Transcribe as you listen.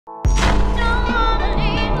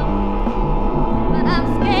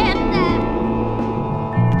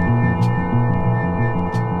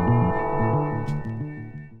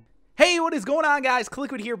is going on, guys?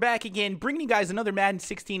 Kliquid here, back again, bringing you guys another Madden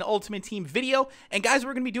 16 Ultimate Team video. And guys, what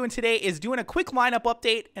we're going to be doing today is doing a quick lineup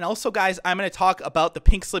update. And also, guys, I'm going to talk about the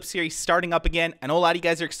Pink Slip series starting up again. I know a lot of you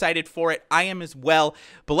guys are excited for it. I am as well.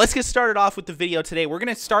 But let's get started off with the video today. We're going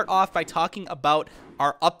to start off by talking about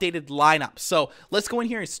our updated lineup. So let's go in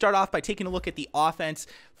here and start off by taking a look at the offense.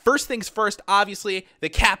 First things first, obviously, the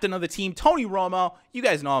captain of the team, Tony Romo. You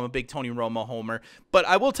guys know I'm a big Tony Romo homer, but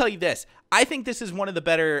I will tell you this. I think this is one of the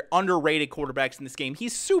better underrated quarterbacks in this game.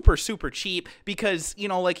 He's super, super cheap because, you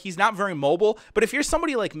know, like, he's not very mobile. But if you're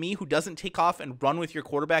somebody like me who doesn't take off and run with your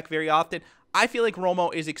quarterback very often, I feel like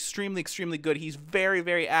Romo is extremely, extremely good. He's very,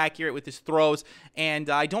 very accurate with his throws, and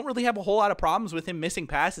I don't really have a whole lot of problems with him missing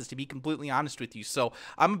passes, to be completely honest with you. So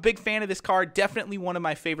I'm a big fan of this card. Definitely one of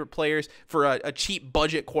my favorite players for a cheap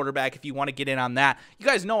budget quarterback if you want to get in on that. You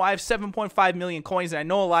guys know I have 7.5 million coins, and I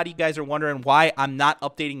know a lot of you guys are wondering why I'm not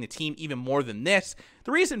updating the team even more than this.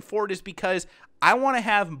 The reason for it is because I want to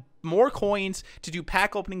have more coins to do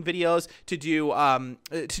pack opening videos, to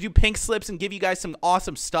do pink slips and give you guys some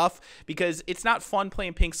awesome stuff, because it's not fun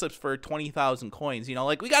playing pink slips for 20,000 coins. You know,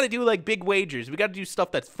 like, we got to do like big wagers. We got to do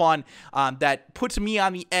stuff that's fun, that puts me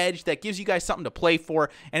on the edge, that gives you guys something to play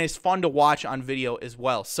for, and is fun to watch on video as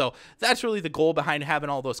well. So that's really the goal behind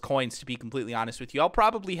having all those coins, to be completely honest with you. I'll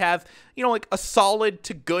probably have, you know, like a solid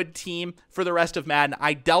to good team for the rest of Madden.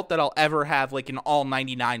 I doubt that I'll ever have like an all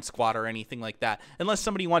 99 squad or anything like that, unless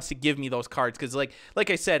somebody wants to give me those cards, because like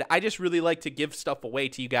I said, I just really like to give stuff away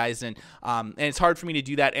to you guys, and it's hard for me to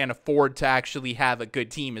do that and afford to actually have a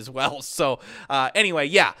good team as well. So anyway,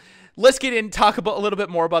 yeah, let's get in and talk about a little bit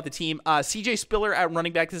more about the team. CJ Spiller at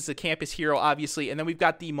running back. This is a campus hero, obviously, and then we've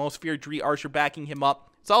got the most feared Dree Archer backing him up.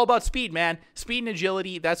 It's all about speed, man. Speed and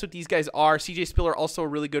agility. That's what these guys are. CJ Spiller, also a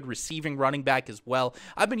really good receiving running back as well.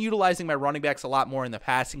 I've been utilizing my running backs a lot more in the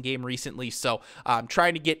passing game recently, so I'm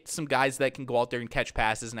trying to get some guys that can go out there and catch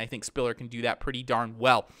passes, and I think Spiller can do that pretty darn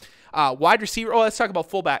well. Wide receiver. Oh, let's talk about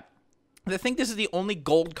fullback. I think this is the only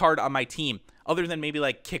gold card on my team, other than maybe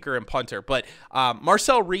like kicker and punter. But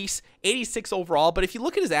Marcel Reese, 86 overall. But if you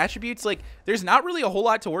look at his attributes, like, there's not really a whole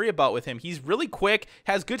lot to worry about with him. He's really quick,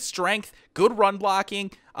 has good strength, good run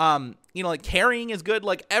blocking. You know, like, carrying is good.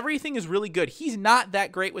 Like, everything is really good. He's not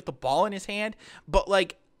that great with the ball in his hand, but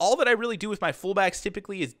like, all that I really do with my fullbacks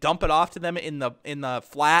typically is dump it off to them in the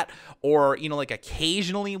flat, or, you know, like,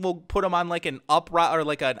 occasionally we'll put them on like an up route or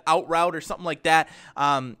like an out route or something like that.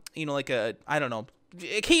 You know, like I don't know.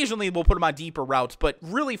 Occasionally we'll put them on deeper routes, but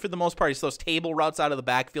really for the most part it's those table routes out of the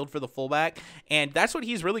backfield for the fullback, and that's what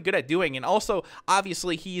he's really good at doing. And also,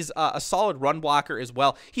 obviously, he's a solid run blocker as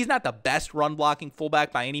well. He's not the best run blocking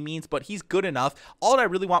fullback by any means, but he's good enough. All that I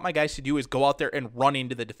really want my guys to do is go out there and run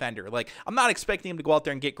into the defender. Like, I'm not expecting him to go out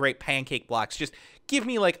there and get great pancake blocks. Just give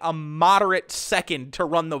me like a moderate second to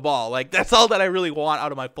run the ball. Like, that's all that I really want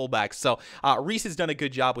out of my fullbacks. So Reese has done a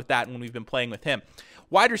good job with that when we've been playing with him.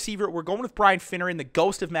 Wide receiver, we're going with Brian Finneran, the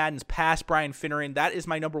ghost of Madden's past. Brian Finneran, that is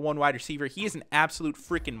my #1 wide receiver. He is an absolute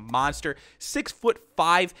freaking monster.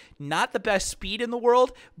 6'5", not the best speed in the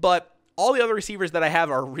world, but all the other receivers that I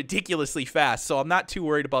have are ridiculously fast, so I'm not too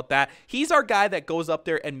worried about that. He's our guy that goes up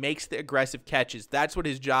there and makes the aggressive catches. That's what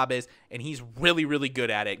his job is, and he's really, really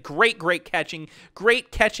good at it. Great catching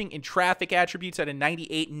in traffic attributes at a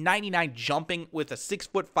 98, 99 jumping with a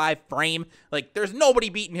 6'5" frame. Like, there's nobody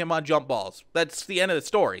beating him on jump balls. That's the end of the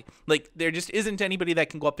story. Like, there just isn't anybody that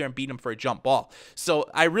can go up there and beat him for a jump ball. So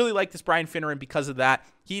I really like this Brian Finneran because of that.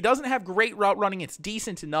 He doesn't have great route running. It's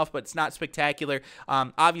decent enough, but it's not spectacular.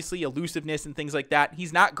 Obviously, elusiveness and things like that.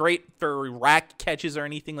 He's not great for rack catches or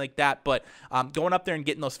anything like that, but going up there and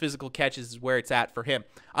getting those physical catches is where it's at for him.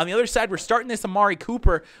 On the other side, we're starting this Amari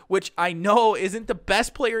Cooper, which I know isn't the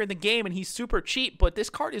best player in the game, and he's super cheap, but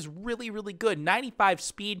this card is really, really good. 95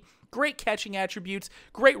 speed. Great catching attributes,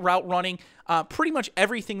 great route running, pretty much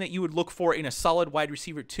everything that you would look for in a solid wide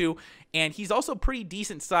receiver too. And he's also pretty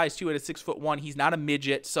decent size too at a 6'1". He's not a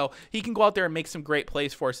midget, so he can go out there and make some great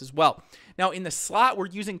plays for us as well. Now, in the slot, we're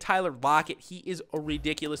using Tyler Lockett. He is a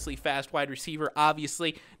ridiculously fast wide receiver,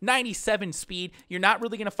 obviously. 97 speed. You're not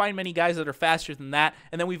really going to find many guys that are faster than that.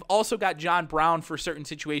 And then we've also got John Brown for certain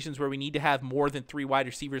situations where we need to have more than 3 wide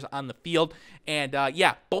receivers on the field. And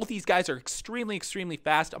yeah, both these guys are extremely, extremely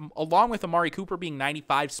fast, along with Amari Cooper being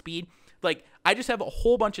 95 speed. Like, I just have a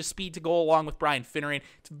whole bunch of speed to go along with Brian Finneran.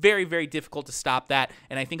 It's very, very difficult to stop that,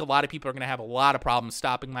 and I think a lot of people are going to have a lot of problems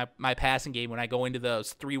stopping my passing game when I go into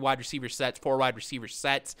those 3 wide receiver sets, 4 wide receiver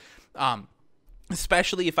sets.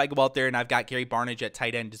 Especially if I go out there and I've got Gary Barnidge at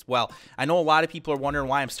tight end as well. I know a lot of people are wondering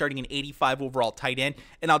why I'm starting an 85 overall tight end,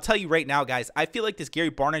 and I'll tell you right now, guys, I feel like this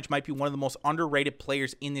Gary Barnidge might be one of the most underrated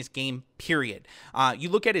players in this game, period. You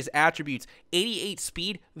look at his attributes, 88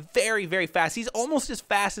 speed, very, very fast. He's almost as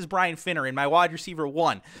fast as Brian Finner in my wide receiver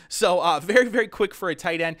 1. So very, very quick for a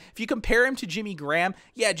tight end. If you compare him to Jimmy Graham,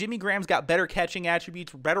 yeah, Jimmy Graham's got better catching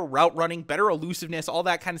attributes, better route running, better elusiveness, all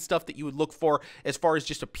that kind of stuff that you would look for as far as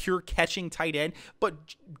just a pure catching tight end.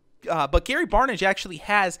 But Gary Barnidge actually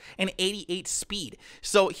has an 88 speed.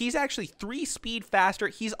 So he's actually 3 speed faster.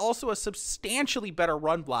 He's also a substantially better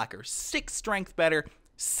run blocker, 6 strength better,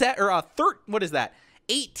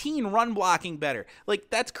 18 run blocking better. Like,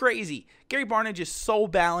 that's crazy. Gary Barnidge is so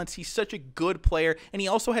balanced. He's such a good player, and he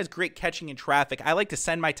also has great catching in traffic. I like to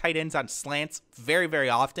send my tight ends on slants very, very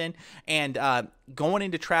often, and going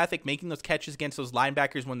into traffic, making those catches against those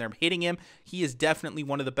linebackers when they're hitting him, he is definitely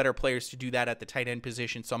one of the better players to do that at the tight end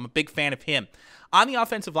position, so I'm a big fan of him. On the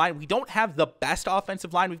offensive line, we don't have the best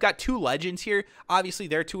offensive line. We've got 2 legends here. Obviously,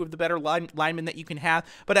 they're 2 of the better linemen that you can have,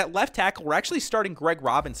 but at left tackle, we're actually starting Greg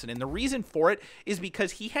Robinson, and the reason for it is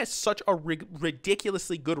because he has such a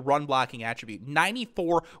ridiculously good run blocking attribute,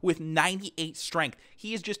 94 with 98 strength.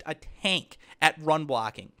 He is just a tank at run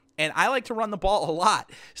blocking. And I like to run the ball a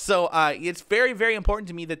lot. So it's very, very important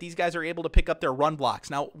to me that these guys are able to pick up their run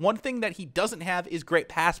blocks. Now, one thing that he doesn't have is great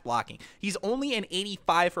pass blocking. He's only an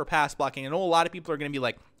 85 for pass blocking. I know a lot of people are going to be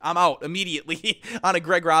like, I'm out immediately on a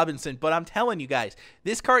Greg Robinson. But I'm telling you guys,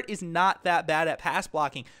 this card is not that bad at pass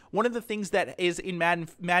blocking. One of the things that is in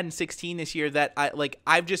Madden 16 this year that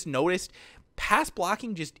I've just noticed, pass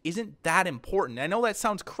blocking just isn't that important. I know that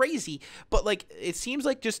sounds crazy, but like, it seems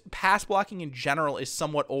like just pass blocking in general is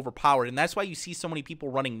somewhat overpowered, and that's why you see so many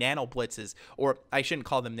people running nano blitzes, or I shouldn't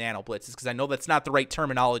call them nano blitzes because I know that's not the right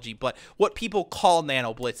terminology, but what people call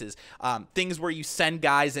nano blitzes, things where you send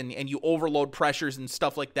guys and you overload pressures and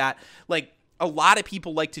stuff like that. Like, a lot of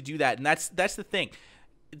people like to do that, and that's the thing.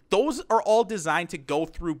 Those are all designed to go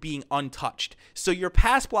through being untouched. So your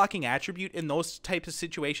pass blocking attribute in those types of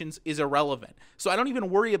situations is irrelevant. So I don't even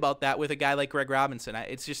worry about that with a guy like Greg Robinson.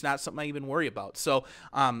 It's just not something I even worry about. So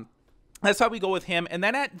that's how we go with him. And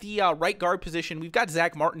then at the right guard position, we've got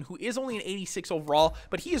Zach Martin, who is only an 86 overall,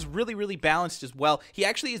 but he is really, really balanced as well. He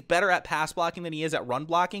actually is better at pass blocking than he is at run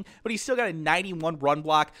blocking, but he's still got a 91 run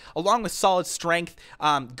block, along with solid strength,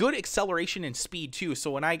 good acceleration and speed too.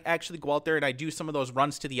 So when I actually go out there and I do some of those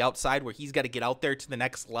runs to the outside where he's got to get out there to the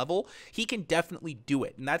next level, he can definitely do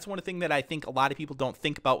it. And that's one thing that I think a lot of people don't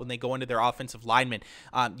think about when they go into their offensive linemen.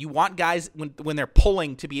 You want guys, when they're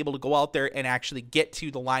pulling, to be able to go out there and actually get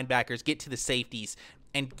to the linebackers, get to the safeties,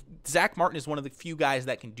 and Zach Martin is one of the few guys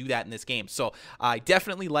that can do that in this game. So I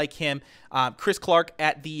definitely like him. Chris Clark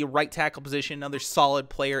at the right tackle position, another solid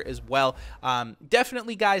player as well.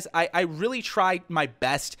 Definitely, guys, I really try my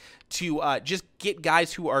best to just get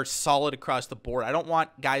guys who are solid across the board. I don't want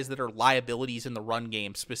guys that are liabilities in the run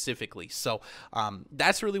game specifically. So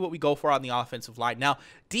that's really what we go for on the offensive line. Now,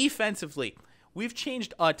 defensively, we've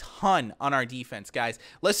changed a ton on our defense, guys.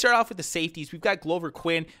 Let's start off with the safeties. We've got Glover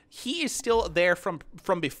Quinn. He is still there from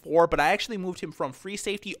before, but I actually moved him from free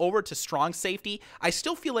safety over to strong safety. I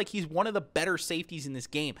still feel like he's one of the better safeties in this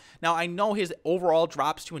game. Now, I know his overall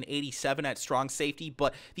drops to an 87 at strong safety,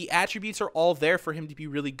 but the attributes are all there for him to be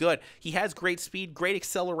really good. He has great speed, great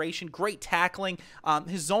acceleration, great tackling.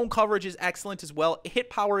 His zone coverage is excellent as well. Hit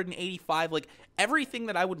power at an 85. Like, everything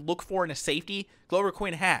that I would look for in a safety, Glover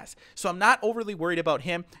Quinn has. So I'm not overly worried about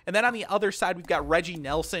him. And then on the other side, we've got Reggie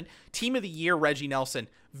Nelson. Team of the Year, Reggie Nelson.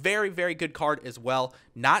 Very, very good card as well.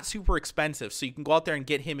 Not super expensive, so you can go out there and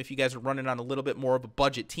get him if you guys are running on a little bit more of a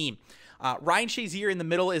budget team. Ryan Shazier in the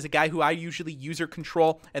middle is a guy who I usually user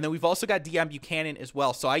control, and then we've also got Deion Buchanan as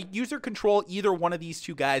well. So I user control either one of these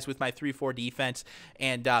two guys with my 3-4 defense,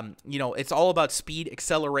 and you know, it's all about speed,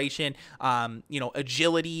 acceleration, you know,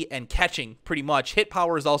 agility, and catching pretty much. Hit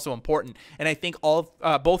power is also important, and I think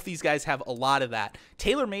both these guys have a lot of that.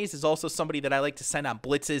 Taylor Mays is also somebody that I like to send on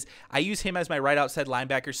blitzes. I use him as my right outside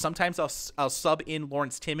linebacker. Sometimes I'll sub in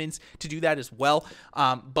Lawrence Timmons to do that as well,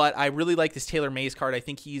 but I really like this Taylor Mays card. I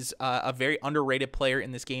think he's a very underrated player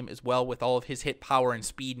in this game as well, with all of his hit power and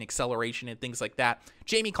speed and acceleration and things like that.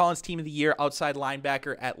 Jamie Collins, Team of the Year, outside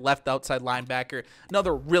linebacker at left outside linebacker.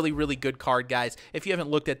 Another really, really good card, guys. If you haven't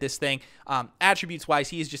looked at this thing, attributes-wise,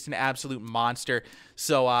 he is just an absolute monster.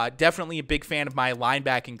 So definitely a big fan of my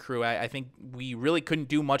linebacking crew. I think we really couldn't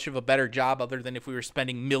do much of a better job other than if we were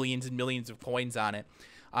spending millions and millions of coins on it.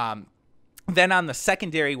 Then on the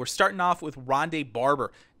secondary, we're starting off with Rondé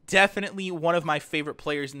Barber. Definitely one of my favorite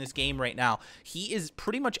players in this game right now. He is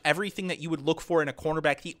pretty much everything that you would look for in a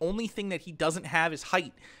cornerback. The only thing that he doesn't have is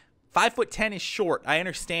height. 5'10" is short. I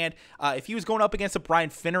understand. If he was going up against a Brian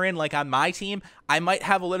Finneran like on my team, I might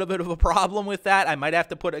have a little bit of a problem with that. I might have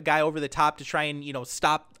to put a guy over the top to try and,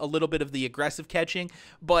 stop a little bit of the aggressive catching.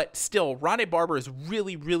 But still, Rondé Barber is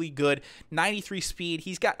really, really good. 93 speed.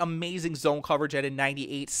 He's got amazing zone coverage at a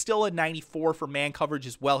 98. Still a 94 for man coverage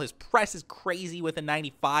as well. His press is crazy with a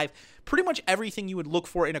 95. Pretty much everything you would look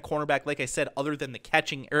for in a cornerback, like I said, other than the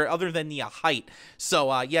catching, or other than the height.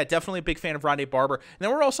 So, yeah, definitely a big fan of Rondé Barber. And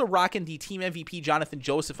then we're also rocking the team MVP, Jonathan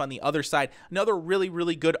Joseph, on the other side. Another really,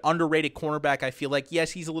 really good underrated cornerback, I feel like.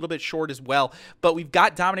 Yes, he's a little bit short as well, but we've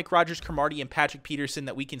got Dominic Rodgers-Cromartie and Patrick Peterson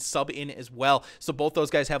that we can sub in as well. So both those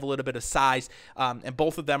guys have a little bit of size, and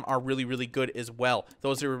both of them are really, really good as well.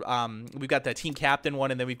 Those are, we've got the team captain one,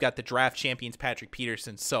 and then we've got the draft champions, Patrick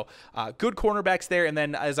Peterson. So good cornerbacks there. And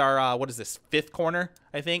then as our, what is this, fifth corner,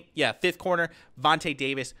 I think? Yeah, fifth corner, Vontae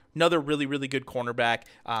Davis, another really, really good cornerback,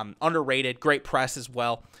 underrated, great press as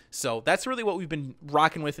well. So that's really what we've been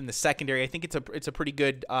rocking with in the secondary. I think it's a pretty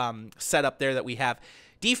good setup there that we have.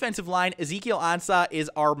 Defensive line, Ezekiel Ansah is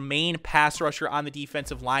our main pass rusher on the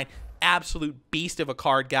defensive line. Absolute beast of a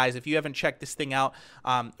card, guys. If you haven't checked this thing out,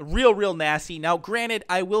 real nasty. Now, granted,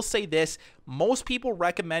 I will say this. Most people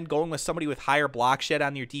recommend going with somebody with higher block shed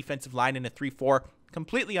on your defensive line in a 3-4.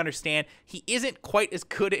 Completely understand. He isn't quite as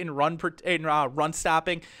good in run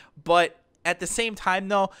stopping, but at the same time,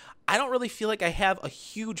 though, I don't really feel like I have a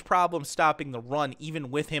huge problem stopping the run, even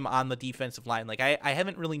with him on the defensive line. Like, I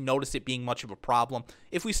haven't really noticed it being much of a problem.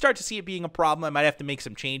 If we start to see it being a problem, I might have to make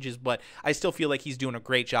some changes, but I still feel like he's doing a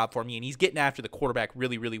great job for me, and he's getting after the quarterback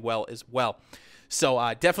really, really well as well. So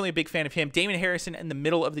definitely a big fan of him. Damon Harrison in the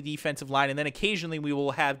middle of the defensive line, and then occasionally we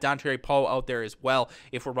will have Dontre Poe out there as well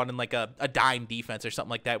if we're running like a dime defense or something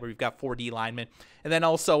like that where we've got 4 D linemen. And then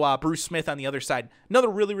also Bruce Smith on the other side. Another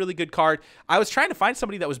really, really good card. I was trying to find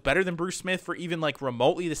somebody that was better than Bruce Smith for even like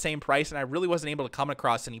remotely the same price, and I really wasn't able to come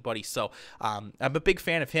across anybody. So I'm a big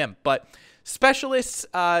fan of him. But specialists,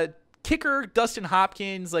 kicker, Dustin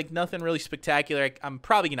Hopkins, like nothing really spectacular. I'm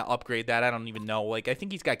probably going to upgrade that. I don't even know. Like, I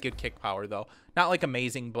think he's got good kick power, though. Not like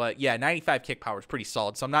amazing, but yeah, 95 kick power is pretty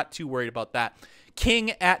solid, so I'm not too worried about that.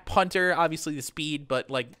 King at punter, obviously the speed, but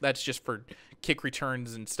like that's just for kick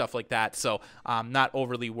returns and stuff like that, so I'm not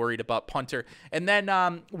overly worried about punter. And then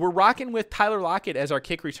we're rocking with Tyler Lockett as our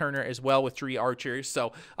kick returner as well with 3 archers,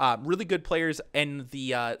 so really good players in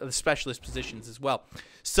the specialist positions as well.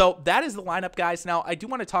 So that is the lineup, guys. Now, I do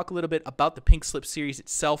want to talk a little bit about the Pink Slip series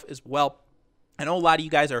itself as well. I know a lot of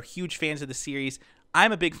you guys are huge fans of the series.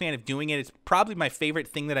 I'm a big fan of doing it. It's probably my favorite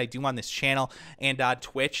thing that I do on this channel and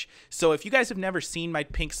Twitch. So if you guys have never seen my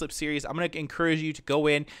Pink Slip series, I'm going to encourage you to go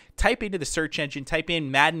in, type into the search engine, type in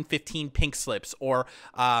Madden 15 Pink Slips or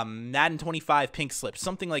Madden 25 Pink Slips,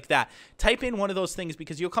 something like that. Type in one of those things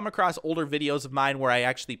because you'll come across older videos of mine where I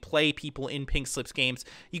actually play people in Pink Slips games.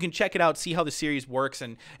 You can check it out, see how the series works,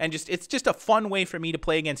 and just it's just a fun way for me to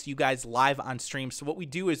play against you guys live on stream. So what we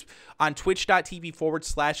do is on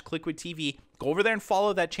twitch.tv/KliquidTV, go over there and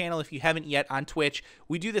follow that channel if you haven't yet on Twitch.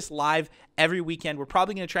 We do this live every weekend. We're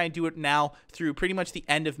probably going to try and do it now through pretty much the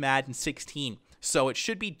end of Madden 16. So it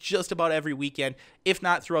should be just about every weekend, if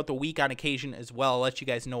not throughout the week on occasion as well. I'll let you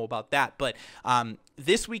guys know about that. But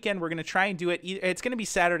this weekend, we're going to try and do it. It's going to be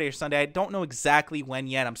Saturday or Sunday. I don't know exactly when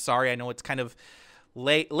yet. I'm sorry. I know it's kind of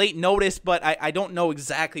late notice, but I don't know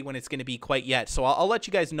exactly when it's going to be quite yet, so I'll let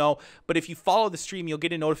you guys know. But if you follow the stream, you'll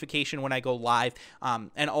get a notification when I go live,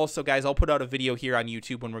 and also, guys, I'll put out a video here on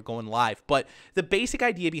YouTube when we're going live. But the basic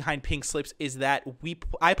idea behind Pink Slips is that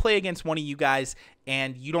I play against one of you guys,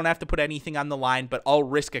 and you don't have to put anything on the line, but I'll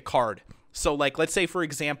risk a card. So, like, let's say, for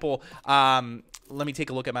example, let me take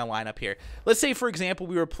a look at my lineup here. Let's say, for example,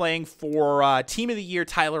 we were playing for Team of the Year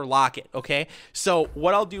Tyler Lockett, okay? So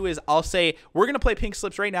what I'll do is I'll say, we're going to play Pink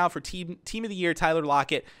Slips right now for Team of the Year Tyler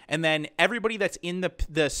Lockett, and then everybody that's in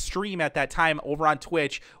the stream at that time over on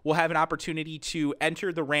Twitch will have an opportunity to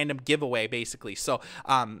enter the random giveaway, basically. So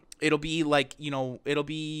it'll be like, it'll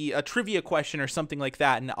be a trivia question or something like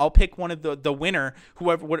that, and I'll pick one of the winner,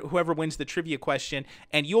 whoever wins the trivia question,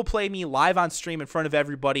 and you'll play me live on stream in front of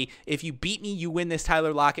everybody. If you beat me, you win this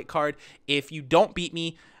Tyler Lockett card. If you don't beat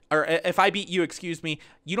me, or if I beat you, excuse me,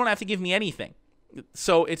 you don't have to give me anything.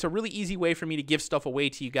 So it's a really easy way for me to give stuff away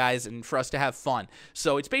to you guys and for us to have fun.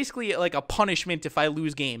 So it's basically like a punishment if I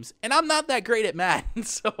lose games. And I'm not that great at Madden,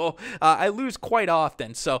 so I lose quite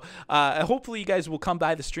often. So hopefully you guys will come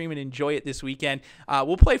by the stream and enjoy it this weekend.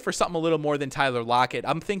 We'll play for something a little more than Tyler Lockett.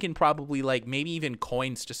 I'm thinking probably like maybe even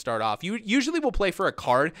coins to start off. Usually we'll play for a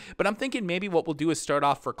card, but I'm thinking maybe what we'll do is start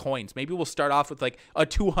off for coins. Maybe we'll start off with like a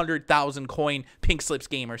 200,000 coin Pink Slips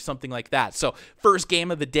game or something like that. So first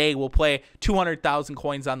game of the day, we'll play 200,000 100,000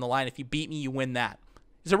 coins on the line. If you beat me, you win that.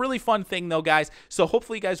 It's a really fun thing, though, guys. So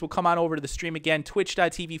hopefully you guys will come on over to the stream again,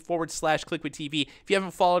 twitch.tv/KliquidTV. If you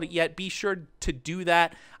haven't followed it yet, be sure to do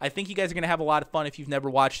that. I think you guys are going to have a lot of fun if you've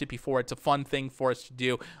never watched it before. It's a fun thing for us to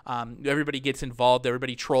do. Everybody gets involved.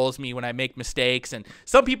 Everybody trolls me when I make mistakes. And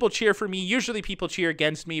some people cheer for me. Usually people cheer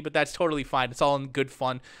against me, but that's totally fine. It's all in good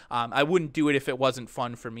fun. I wouldn't do it if it wasn't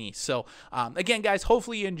fun for me. So, again, guys,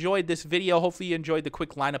 hopefully you enjoyed this video. Hopefully you enjoyed the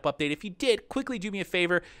quick lineup update. If you did, quickly do me a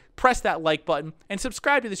favor. Press that like button and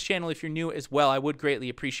subscribe to this channel if you're new as well. I would greatly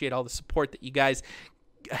appreciate all the support that you guys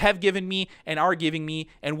have given me and are giving me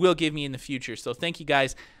and will give me in the future. So thank you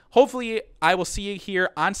guys. Hopefully I will see you here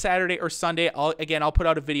on Saturday or Sunday. I'll put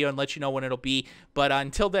out a video and let you know when it'll be. But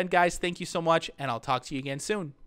until then, guys, thank you so much, and I'll talk to you again soon.